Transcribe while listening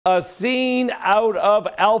A scene out of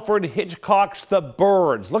Alfred Hitchcock's The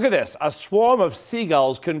Birds. Look at this. A swarm of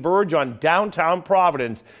seagulls converge on downtown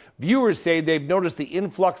Providence. Viewers say they've noticed the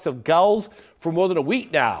influx of gulls for more than a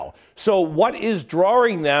week now. So what is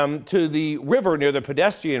drawing them to the river near the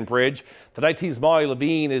pedestrian bridge? The 19's Molly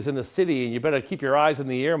Levine is in the city, and you better keep your eyes in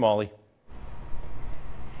the air, Molly.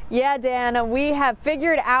 Yeah, Dan, we have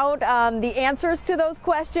figured out the answers to those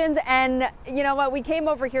questions, and you know what, we came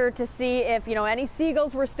over here to see if, any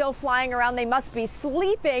seagulls were still flying around. They must be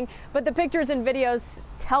sleeping, but the pictures and videos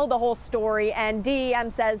tell the whole story, and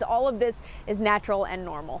DEM says all of this is natural and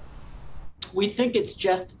normal. We think it's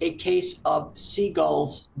just a case of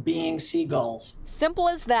seagulls being seagulls. Simple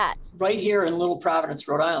as that. Right here in Little Providence,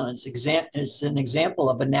 Rhode Island, it's an example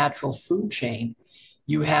of a natural food chain.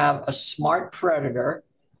 You have a smart predator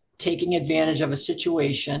taking advantage of a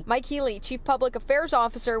situation. Mike Healy, Chief Public Affairs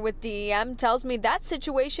Officer with DEM, tells me that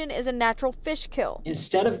situation is a natural fish kill.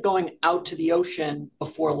 Instead of going out to the ocean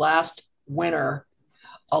before last winter,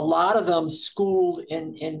 a lot of them schooled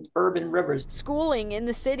in urban rivers. Schooling in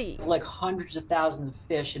the city. Like hundreds of thousands of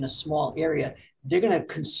fish in a small area, they're going to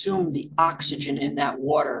consume the oxygen in that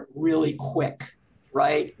water really quick,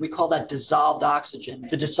 right? We call that dissolved oxygen.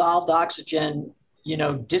 The dissolved oxygen,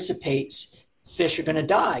 dissipates. Fish are going to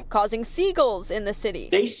die. Causing seagulls in the city.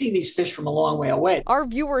 They see these fish from a long way away. Our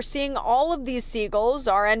viewers seeing all of these seagulls,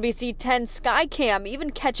 our NBC 10 Skycam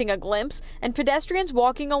even catching a glimpse, and pedestrians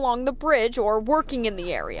walking along the bridge or working in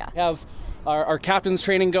the area. We have our captain's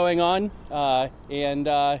training going on, and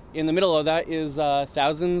in the middle of that is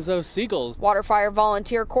thousands of seagulls. Waterfire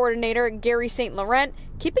volunteer coordinator Gary St. Laurent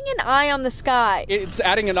keeping an eye on the sky. It's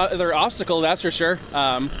adding another obstacle, that's for sure,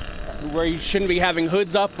 where you shouldn't be having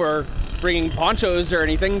hoods up or bringing ponchos or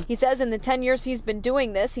anything. He says in the 10 years he's been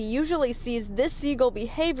doing this, he usually sees this seagull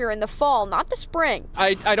behavior in the fall, not the spring.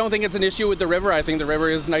 I don't think it's an issue with the river. I think the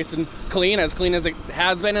river is nice and clean as it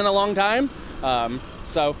has been in a long time.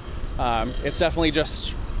 It's definitely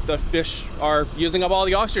just the fish are using up all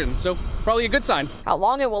the oxygen, so probably a good sign. How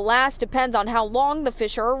long it will last depends on how long the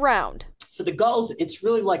fish are around. For the gulls, it's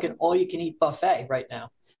really like an all-you-can-eat buffet right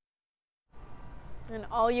now. An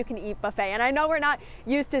all-you-can-eat buffet. And I know we're not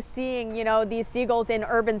used to seeing, these seagulls in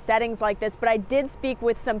urban settings like this, but I did speak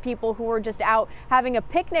with some people who were just out having a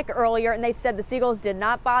picnic earlier, and they said the seagulls did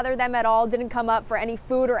not bother them at all, didn't come up for any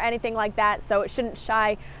food or anything like that, so it shouldn't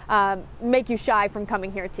make you shy from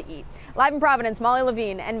coming here to eat. Live in Providence, Molly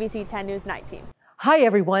Levine, NBC 10 News 19. Hi,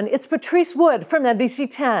 everyone. It's Patrice Wood from NBC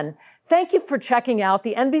 10. Thank you for checking out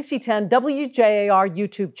the NBC 10 WJAR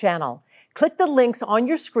YouTube channel. Click the links on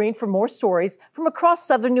your screen for more stories from across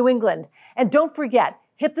Southern New England. And don't forget,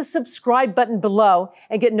 hit the subscribe button below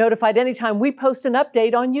and get notified anytime we post an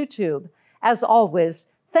update on YouTube. As always,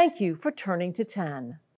 thank you for turning to 10.